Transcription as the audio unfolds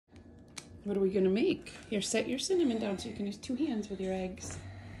What are we gonna make? Here, set your cinnamon down so you can use 2 hands with your eggs.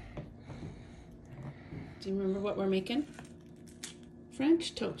 Do you remember what we're making?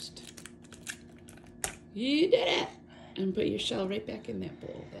 French toast. You did it! And put your shell right back in that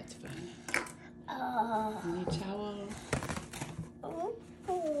bowl. That's fine. And your towel. Towel.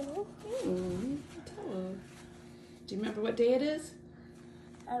 Do you remember what day it is?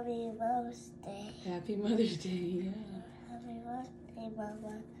 Happy Mother's Day. Happy Mother's Day, yeah. Happy birthday,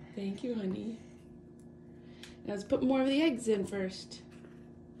 Mama. Thank you, honey. Now let's put more of the eggs in first.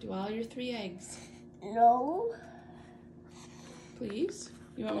 Do all your 3 eggs. No. Please.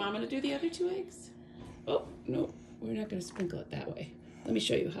 You want Mama to do the other 2 eggs? Oh, no. We're not going to sprinkle it that way. Let me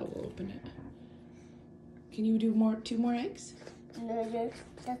show you how we'll open it. Can you do 2 more eggs? No,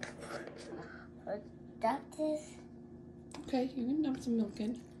 that is. Okay, you can dump some milk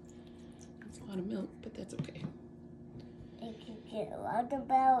in. That's a lot of milk, but that's okay. You can get a lot of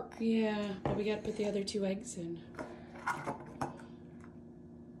milk. Yeah, but we got to put the other 2 eggs in.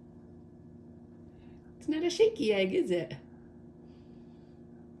 It's not a shaky egg, is it?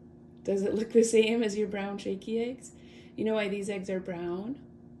 Does it look the same as your brown shaky eggs? You know why these eggs are brown?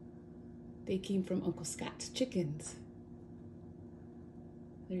 They came from Uncle Scott's chickens.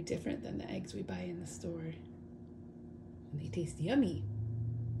 They're different than the eggs we buy in the store. And they taste yummy.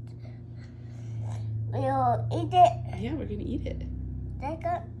 We'll eat it. Yeah, we're gonna eat it.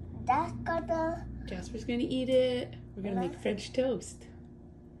 That's gonna. Jasper's gonna eat it. We're gonna make French toast.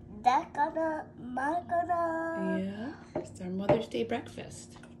 That's gonna. Yeah, it's our Mother's Day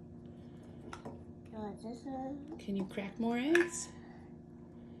breakfast. This one. Can you crack more eggs?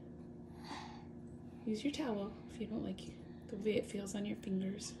 Use your towel if you don't like the way it feels on your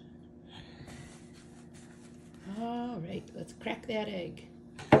fingers. All right, let's crack that egg.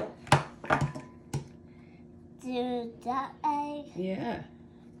 Do that egg. Yeah.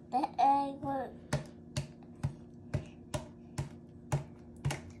 That egg will.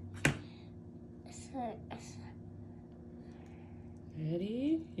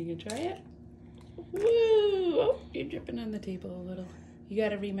 Ready? You can try it? Woo! Oh, you're dripping on the table a little. You got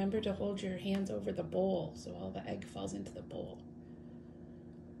to remember to hold your hands over the bowl so all the egg falls into the bowl.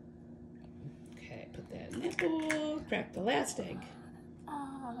 Okay, put that in that bowl. Crack the last egg.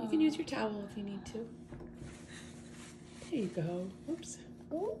 You can use your towel if you need to. There you go. Oops.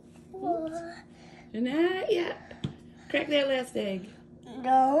 Oops. And not yet. Crack that last egg.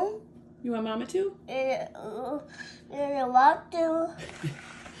 No. You want Mama to? You want to.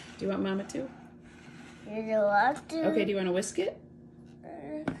 Do you want Mama to? You want to. Okay, do you want to whisk it?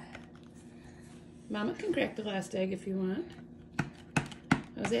 Mama can crack the last egg if you want.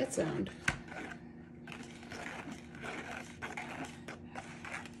 How's that sound?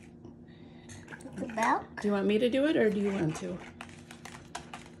 The milk. Do you want me to do it or do you want to?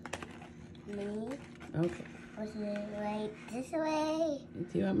 Me. Okay. Push it right this way.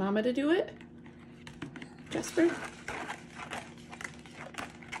 Do you want Mama to do it? Jasper?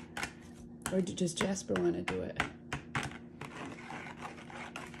 Or does Jasper want to do it?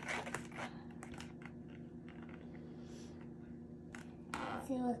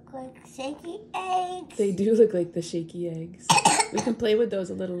 They look like shaky eggs. They do look like the shaky eggs. We can play with those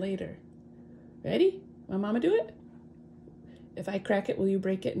a little later. Ready? Want Mama do it? If I crack it, will you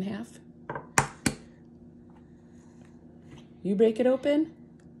break it in half? You break it open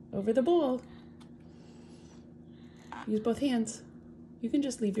over the bowl. Use both hands. You can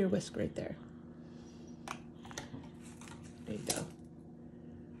just leave your whisk right there. There you go.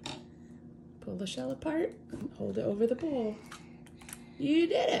 Pull the shell apart and hold it over the bowl. You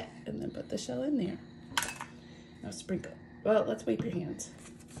did it! And then put the shell in there. Now sprinkle. Well, let's wipe your hands.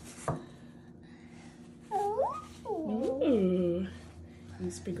 Ooh.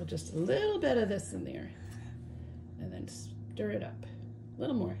 And sprinkle just a little bit of this in there. And then stir it up. A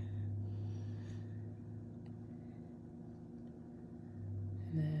little more.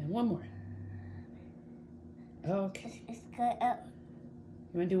 And then one more. Okay. It's good up.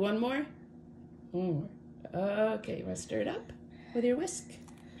 You want to do one more? One more. Okay, you want to stir it up with your whisk?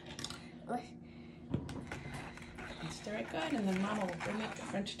 And stir it good, and then Mama will bring out the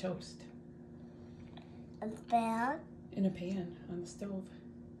French toast. A pan. In a pan on the stove.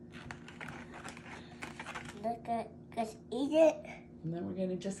 Look at, just eat it. And then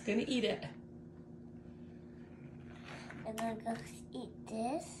we're just gonna eat it. And then just eat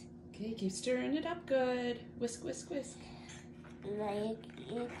this. Okay, keep stirring it up good. Whisk, whisk, whisk. And then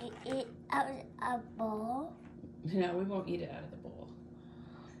you can eat out of a bowl. No, we won't eat it out of the bowl.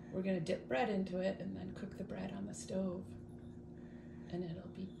 We're gonna dip bread into it and then cook the bread on the stove. And it'll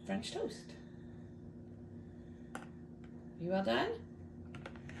be French toast. You all done?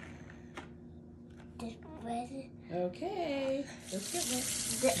 this present. Okay. Let's get wet.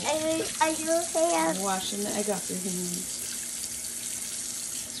 The egg on your hand. Washing the egg off your hands.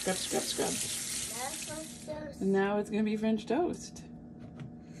 Scrub, scrub, scrub. That's what's toast. And now it's going to be French toast.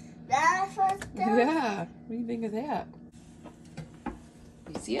 That's what's toast. Yeah. What do you think of that?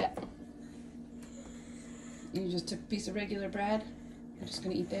 You see it? You just took a piece of regular bread. I'm just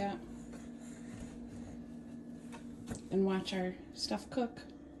going to eat that. And watch our stuff cook.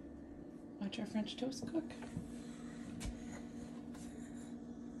 Watch our French toast cook.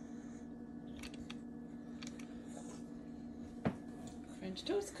 French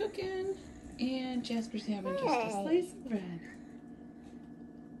toast cooking. And Jasper's having just a slice of bread.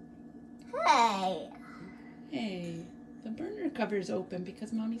 Hey. Hey, the burner cover's open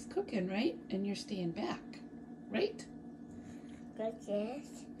because Mommy's cooking, right? And you're staying back, right? Got this.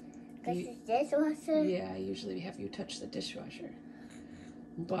 Got You- the dishwasher. Yeah, I usually have you touch the dishwasher.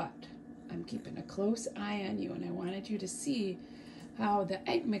 But I'm keeping a close eye on you, and I wanted you to see how the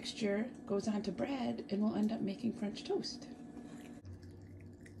egg mixture goes onto bread and will end up making French toast.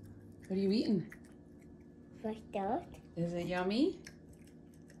 What are you eating? French toast. Is it yummy?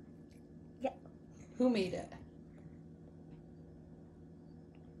 Yep. Who made it?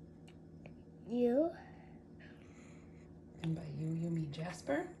 You. And by you mean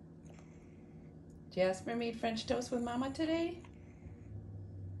Jasper? Jasper made French toast with Mama today?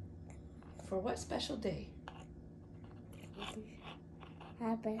 For what special day?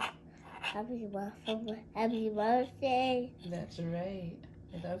 Happy birthday. That's right.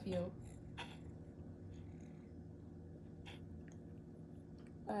 I love you.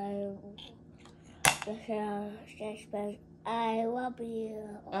 I love you.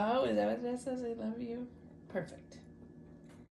 Oh, is that what that says? I love you? Perfect.